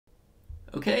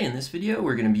Okay, in this video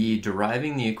we're going to be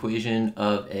deriving the equation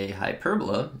of a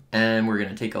hyperbola, and we're going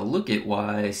to take a look at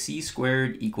why c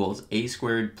squared equals a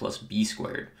squared plus b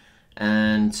squared.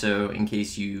 And so in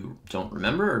case you don't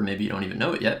remember, or maybe you don't even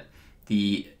know it yet,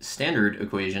 the standard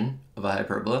equation of a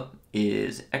hyperbola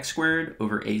is x squared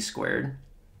over a squared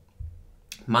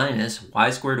minus y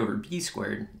squared over b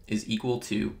squared is equal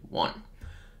to 1.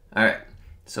 All right,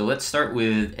 so let's start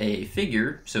with a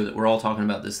figure so that we're all talking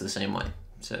about this the same way.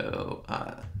 So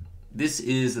this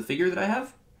is the figure that I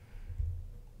have.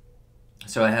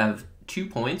 So I have 2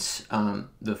 points,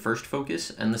 the first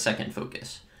focus and the second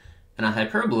focus. And a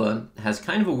hyperbola has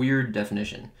kind of a weird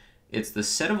definition. It's the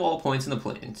set of all points in the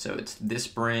plane, so it's this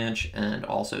branch and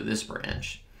also this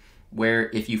branch,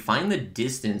 where if you find the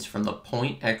distance from the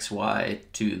point xy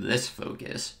to this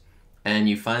focus, and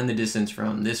you find the distance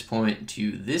from this point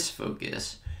to this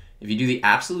focus, if you do the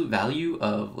absolute value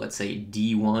of, let's say,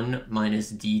 d1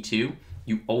 minus d2,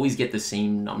 you always get the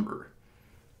same number.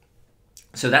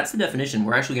 So that's the definition.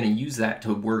 We're actually going to use that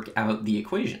to work out the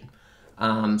equation.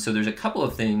 So there's a couple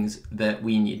of things that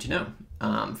we need to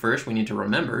know. First, we need to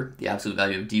remember the absolute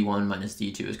value of d1 minus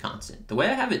d2 is constant. The way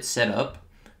I have it set up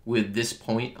with this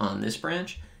point on this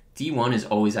branch, d1 is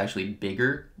always actually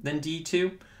bigger than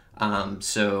d2.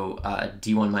 So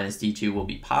d1 minus d2 will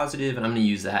be positive, and I'm going to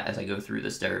use that as I go through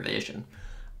this derivation.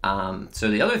 So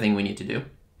the other thing we need to do,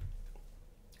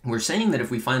 we're saying that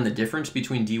if we find the difference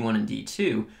between d1 and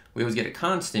d2, we always get a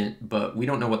constant, but we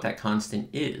don't know what that constant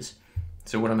is.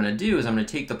 So what I'm going to do is I'm going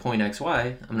to take the point xy,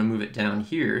 I'm going to move it down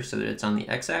here so that it's on the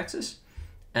x-axis,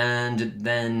 and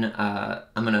then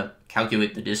I'm going to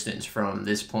calculate the distance from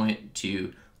this point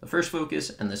to the first focus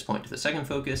and this point to the second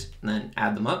focus, and then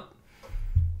add them up.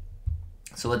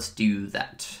 So let's do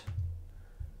that.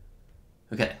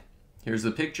 Okay, here's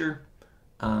the picture.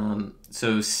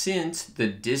 So since the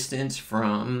distance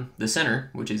from the center,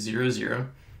 which is 0, 0,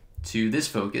 to this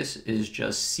focus is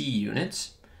just c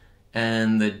units,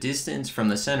 and the distance from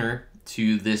the center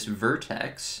to this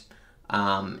vertex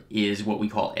is what we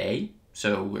call a,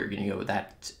 so we're going to go with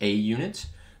that a units.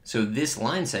 So this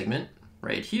line segment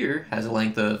right here has a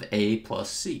length of a plus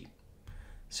c.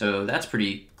 So that's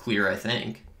pretty clear, I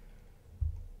think.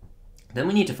 Then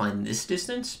we need to find this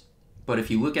distance, but if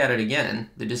you look at it again,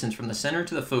 the distance from the center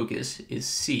to the focus is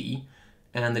c,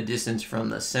 and the distance from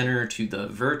the center to the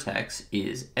vertex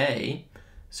is a,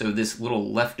 so this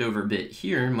little leftover bit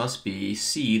here must be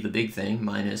c, the big thing,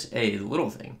 minus a, the little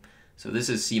thing. So this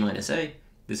is c minus a,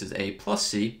 this is a plus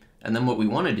c, and then what we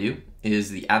want to do is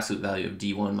the absolute value of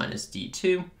d1 minus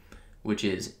d2, which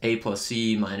is a plus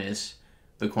c minus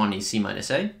the quantity c minus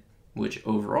a, which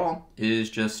overall is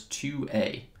just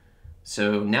 2a.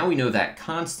 So now we know that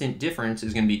constant difference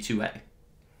is going to be 2a.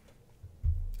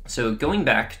 So going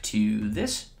back to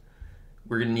this,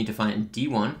 we're going to need to find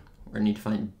d1, we're going to need to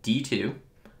find d2,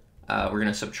 we're going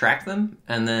to subtract them,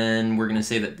 and then we're going to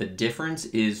say that the difference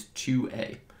is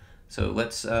 2a. So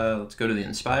let's go to the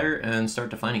Nspire and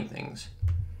start defining things.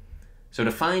 So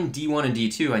to find d1 and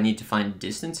d2, I need to find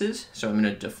distances. So I'm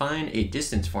going to define a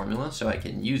distance formula so I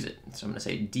can use it. So I'm going to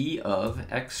say d of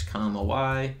x comma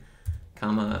y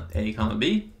comma a comma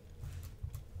b.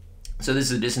 So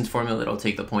this is a distance formula that'll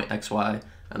take the point xy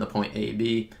and the point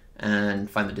ab and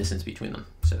find the distance between them.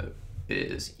 So it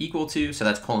is equal to, so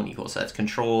that's colon equal, so that's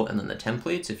control and then the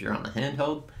templates if you're on the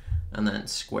handheld, and then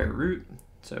square root,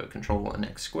 so control and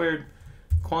x squared,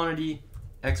 quantity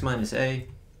x minus a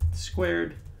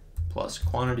squared plus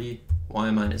quantity y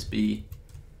minus b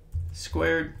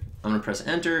squared. I'm going to press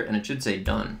enter and it should say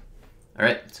done. All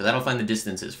right, so that'll find the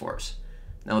distances for us.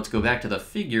 Now let's go back to the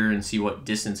figure and see what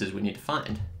distances we need to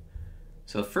find.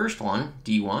 So the first one,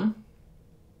 d1,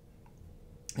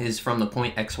 is from the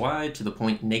point xy to the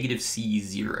point negative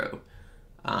c0.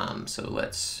 So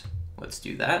let's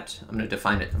do that. I'm going to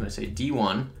define it. I'm going to say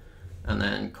d1 and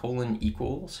then colon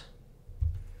equals,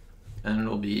 and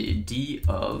it'll be d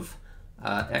of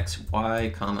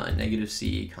xy comma negative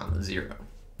c comma 0.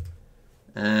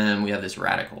 And we have this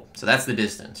radical. So that's the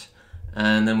distance.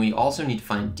 And then we also need to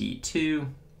find d2,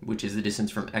 which is the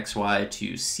distance from xy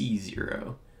to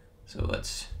c0. So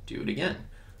let's do it again.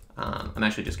 I'm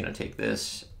actually just going to take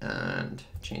this and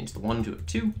change the 1 to a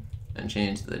 2, and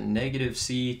change the negative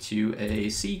c to a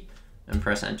c, and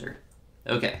press enter.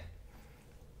 Okay.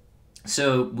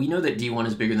 So we know that d1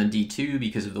 is bigger than d2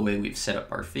 because of the way we've set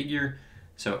up our figure.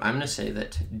 So I'm going to say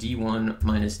that d1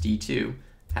 minus d2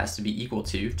 has to be equal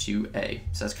to 2a.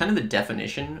 So that's kind of the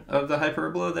definition of the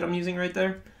hyperbola that I'm using right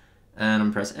there. And I'm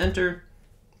going to press enter.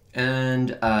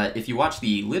 And if you watch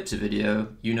the ellipse video,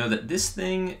 you know that this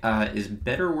thing is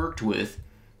better worked with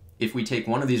if we take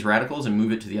one of these radicals and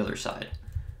move it to the other side.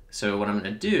 So what I'm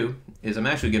going to do is I'm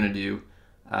actually going to do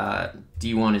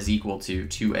d1 is equal to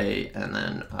 2a and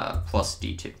then plus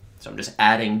d2. So I'm just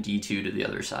adding d2 to the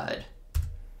other side.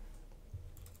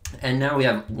 And now we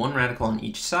have one radical on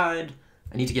each side.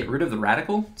 I need to get rid of the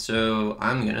radical, so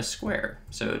I'm going to square.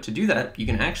 So to do that, you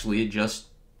can actually just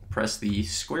press the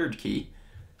squared key,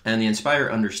 and the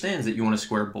Nspire understands that you want to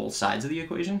square both sides of the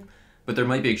equation, but there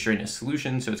might be extraneous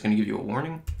solutions, so it's going to give you a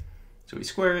warning. So we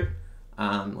square it.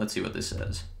 Let's see what this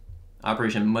says.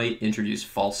 Operation might introduce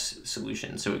false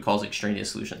solutions, so it calls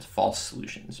extraneous solutions false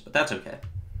solutions, but that's okay.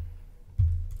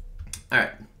 All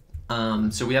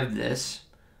right, so we have this,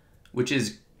 which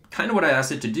is kind of what I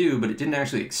asked it to do, but it didn't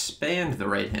actually expand the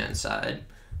right-hand side.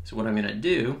 So what I'm going to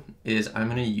do is I'm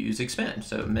going to use expand.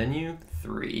 So menu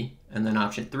 3, and then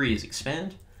option 3 is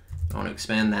expand. I want to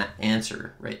expand that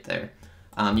answer right there.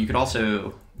 You could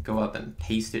also go up and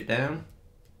paste it down.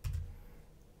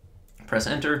 Press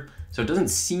enter. So it doesn't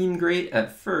seem great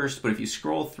at first, but if you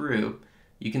scroll through,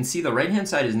 you can see the right-hand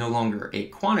side is no longer a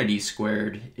quantity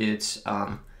squared. It's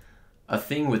a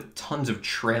thing with tons of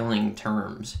trailing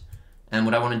terms. And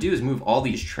what I want to do is move all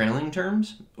these trailing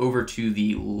terms over to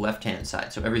the left-hand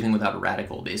side. So everything without a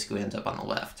radical basically ends up on the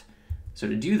left. So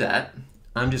to do that,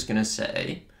 I'm just going to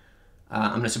say,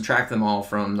 I'm going to subtract them all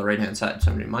from the right-hand side. So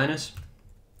I'm going to do minus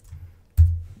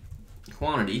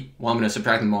quantity. Well, I'm going to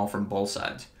subtract them all from both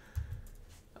sides.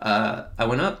 I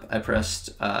went up, I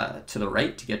pressed to the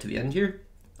right to get to the end here.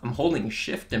 I'm holding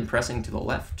shift and pressing to the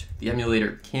left. The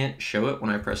emulator can't show it when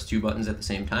I press 2 buttons at the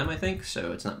same time, I think,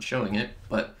 so it's not showing it.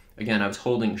 But again, I was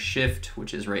holding shift,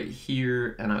 which is right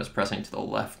here, and I was pressing to the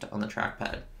left on the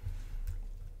trackpad.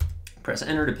 Press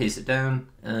enter to paste it down,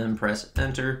 and press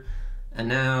enter. And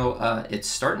now it's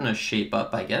starting to shape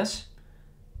up, I guess.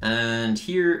 And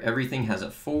here, everything has a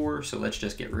 4, so let's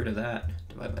just get rid of that.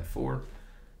 Divide by 4.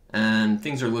 And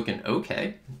things are looking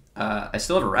okay. I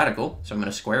still have a radical, so I'm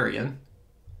going to square again.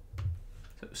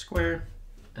 So square.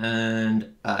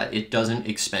 And it doesn't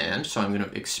expand, so I'm going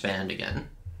to expand again.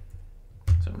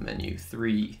 So menu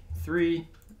 3, 3,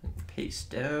 paste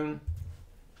down.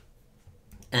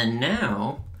 And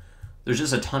now there's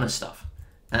just a ton of stuff.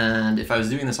 And if I was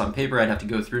doing this on paper, I'd have to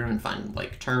go through and find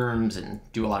like terms and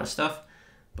do a lot of stuff.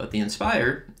 But the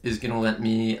Nspire is going to let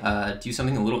me do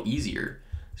something a little easier.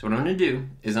 So what I'm going to do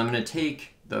is I'm going to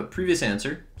take the previous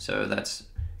answer. So that's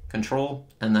control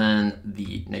and then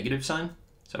the negative sign.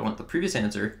 So I want the previous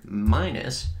answer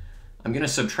minus, I'm going to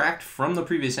subtract from the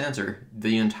previous answer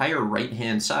the entire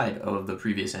right-hand side of the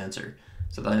previous answer.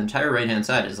 So the entire right-hand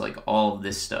side is like all of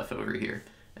this stuff over here.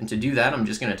 And to do that, I'm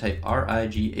just going to type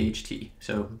R-I-G-H-T,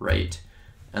 so right,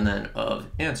 and then of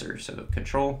answer. So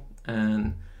control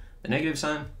and the negative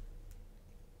sign.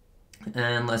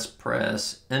 And let's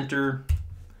press enter,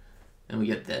 and we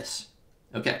get this.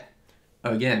 Okay,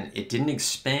 again, it didn't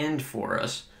expand for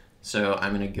us, so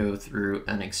I'm going to go through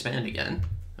and expand again.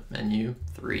 Menu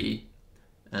 3.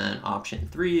 And option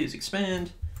 3 is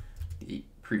expand, the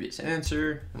previous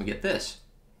answer, and we get this.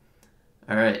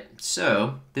 All right,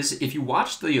 so this, if you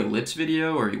watch the ellipse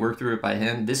video or you work through it by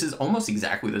hand, this is almost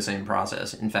exactly the same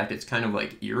process. In fact, it's kind of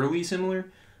like eerily similar,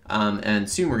 and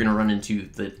soon we're gonna run into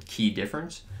the key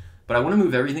difference. But I wanna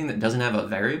move everything that doesn't have a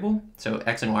variable, so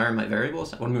x and y are my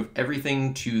variables. I wanna move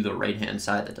everything to the right-hand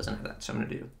side that doesn't have that, so I'm gonna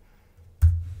do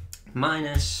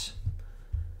minus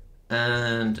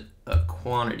and a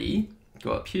quantity.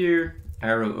 Go up here,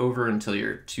 arrow over until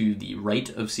you're to the right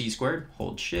of c squared,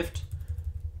 hold shift,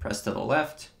 press to the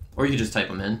left, or you can just type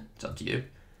them in, it's up to you.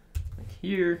 Like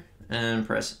here, and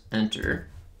press enter.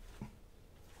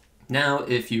 Now,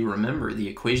 if you remember, the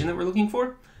equation that we're looking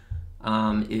for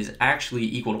is actually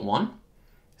equal to 1.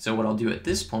 So what I'll do at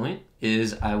this point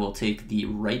is I will take the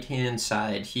right-hand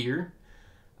side here,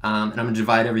 and I'm going to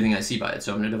divide everything I see by it.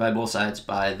 So I'm going to divide both sides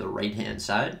by the right-hand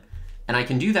side. And I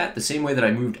can do that the same way that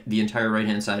I moved the entire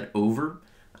right-hand side over.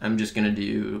 I'm just going to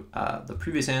do the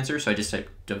previous answer, so I just type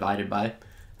divided by,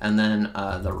 and then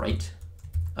the right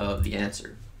of the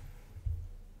answer.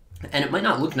 And it might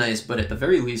not look nice, but at the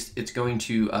very least, it's going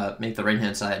to make the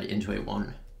right-hand side into a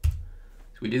 1. So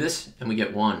we do this, and we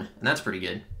get 1, and that's pretty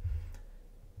good.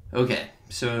 Okay,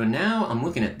 so now I'm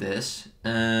looking at this,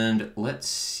 and let's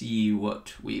see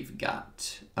what we've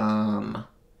got.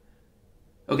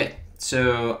 Okay,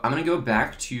 so I'm going to go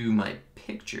back to my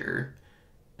picture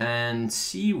and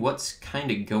see what's kind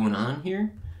of going on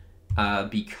here,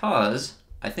 because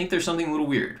I think there's something a little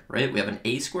weird, right? We have an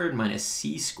a squared minus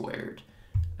c squared,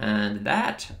 and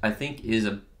that, I think, is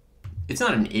it's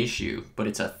not an issue, but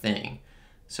it's a thing.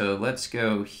 So let's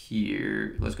go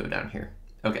here, let's go down here.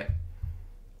 Okay.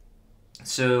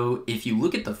 So if you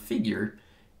look at the figure,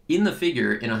 in the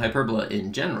figure, in a hyperbola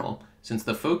in general, since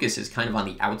the focus is kind of on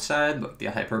the outside, like the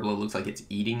hyperbola looks like it's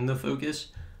eating the focus,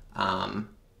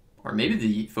 or maybe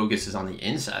the focus is on the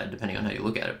inside, depending on how you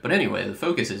look at it. But anyway, the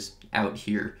focus is out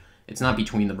here. It's not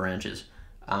between the branches.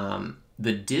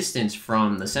 The distance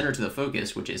from the center to the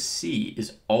focus, which is C,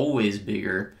 is always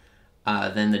bigger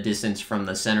than the distance from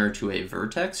the center to a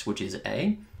vertex, which is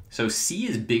A. So C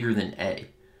is bigger than A.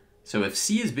 So if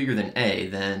C is bigger than A,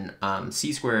 then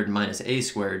C squared minus A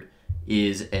squared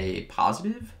is a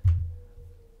positive.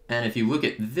 And if you look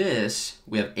at this,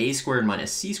 we have A squared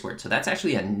minus C squared. So that's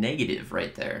actually a negative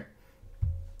right there.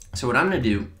 So what I'm going to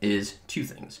do is two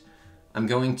things. I'm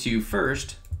going to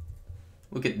first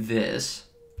look at this,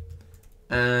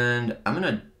 and I'm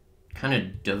going to kind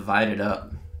of divide it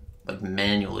up like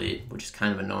manually, which is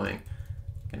kind of annoying.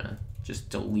 I'm going to just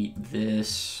delete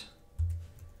this.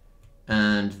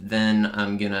 And then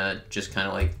I'm going to just kind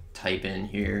of like type in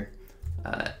here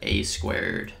A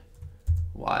squared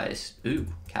y,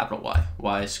 capital Y,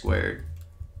 y squared,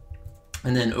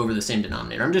 and then over the same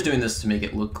denominator. I'm just doing this to make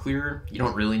it look clearer. You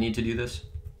don't really need to do this.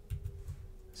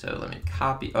 So let me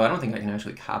copy. Oh, I don't think I can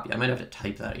actually copy. I might have to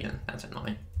type that again. That's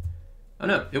annoying. Oh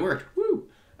no, it worked. Woo!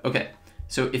 Okay,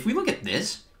 so if we look at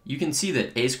this, you can see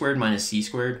that A squared minus C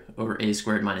squared over A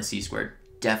squared minus C squared,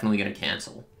 definitely going to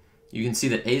cancel. You can see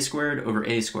that A squared over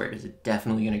A squared is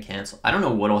definitely going to cancel. I don't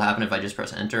know what will happen if I just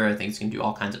press enter. I think it's going to do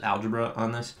all kinds of algebra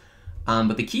on this.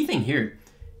 But the key thing here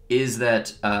is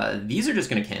that these are just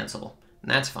going to cancel, and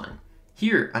that's fine.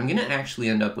 Here, I'm going to actually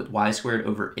end up with y squared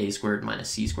over A squared minus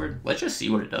C squared. Let's just see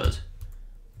what it does.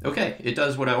 Okay, it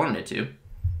does what I wanted it to.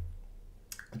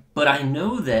 But I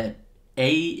know that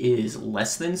A is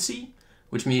less than C,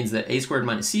 which means that A squared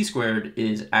minus C squared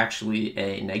is actually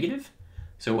a negative.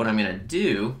 So what I'm going to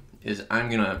do is I'm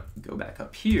going to go back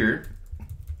up here.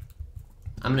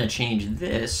 I'm going to change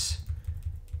this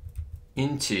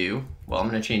into, well, I'm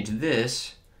going to change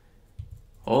this.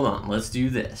 Hold on, let's do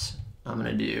this. I'm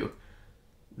going to do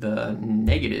the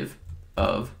negative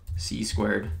of C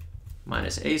squared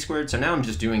minus A squared. So now I'm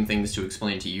just doing things to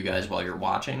explain to you guys while you're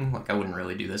watching. Like I wouldn't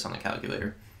really do this on the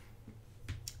calculator.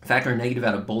 Factor a negative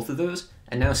out of both of those,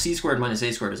 and now C squared minus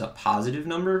A squared is a positive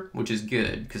number, which is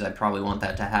good because I probably want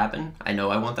that to happen. I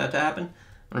know I want that to happen.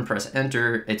 I'm going to press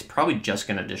enter. It's probably just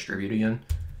going to distribute again,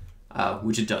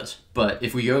 which it does. But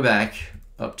if we go back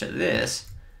up to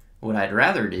this, what I'd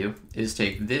rather do is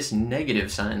take this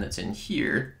negative sign that's in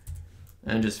here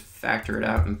and just factor it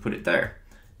out and put it there.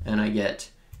 And I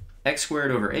get x squared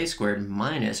over a squared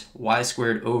minus y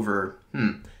squared over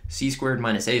c squared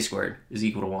minus a squared is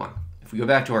equal to 1. If we go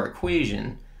back to our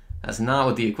equation, that's not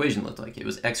what the equation looked like. It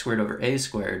was x squared over a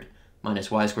squared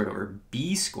minus y squared over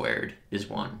b squared is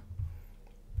 1.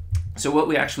 So what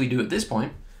we actually do at this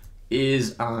point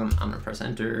is, I'm going to press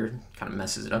enter, kind of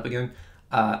messes it up again.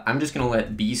 I'm just going to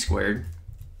let b squared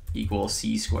equal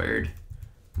c squared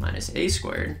minus a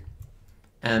squared.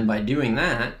 And by doing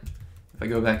that, if I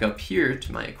go back up here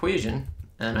to my equation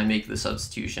and I make the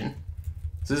substitution,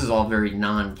 so this is all very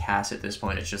non-CAS at this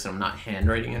point, it's just that I'm not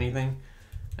handwriting anything.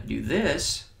 I do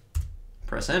this,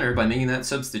 press enter. By making that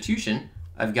substitution,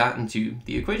 I've gotten to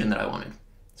the equation that I wanted.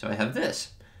 So I have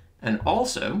this. And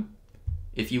also,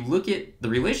 if you look at the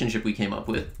relationship we came up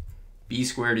with, b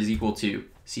squared is equal to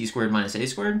c squared minus a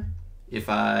squared. If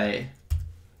I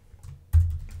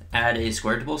add a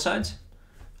squared to both sides,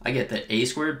 I get that a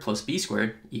squared plus b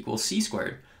squared equals c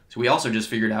squared. So we also just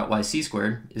figured out why c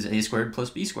squared is a squared plus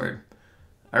b squared.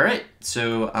 All right,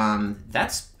 so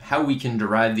that's how we can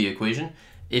derive the equation.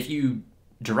 If you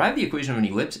derive the equation of an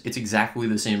ellipse, it's exactly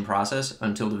the same process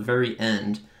until the very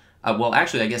end. Well,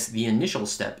 actually, I guess the initial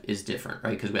step is different,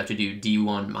 right? Because we have to do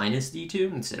d1 minus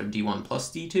d2 instead of d1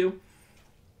 plus d2.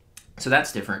 So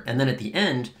that's different. And then at the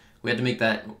end, we had to make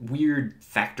that weird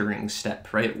factoring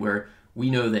step, right? Where we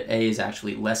know that a is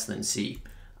actually less than c.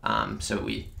 So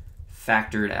we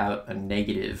factored out a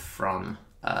negative from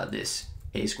this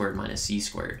a squared minus c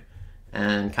squared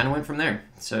and kind of went from there.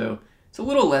 So it's a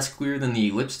little less clear than the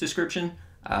ellipse description,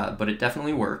 but it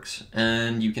definitely works.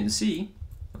 And you can see,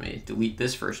 let me delete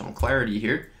this for some clarity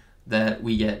here, that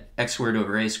we get x squared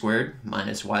over a squared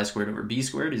minus y squared over b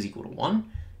squared is equal to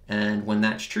 1. And when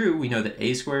that's true, we know that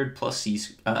a squared plus a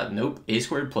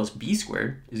squared plus b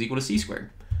squared is equal to c squared.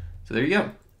 So there you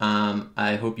go.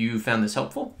 I hope you found this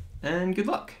helpful, and good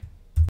luck.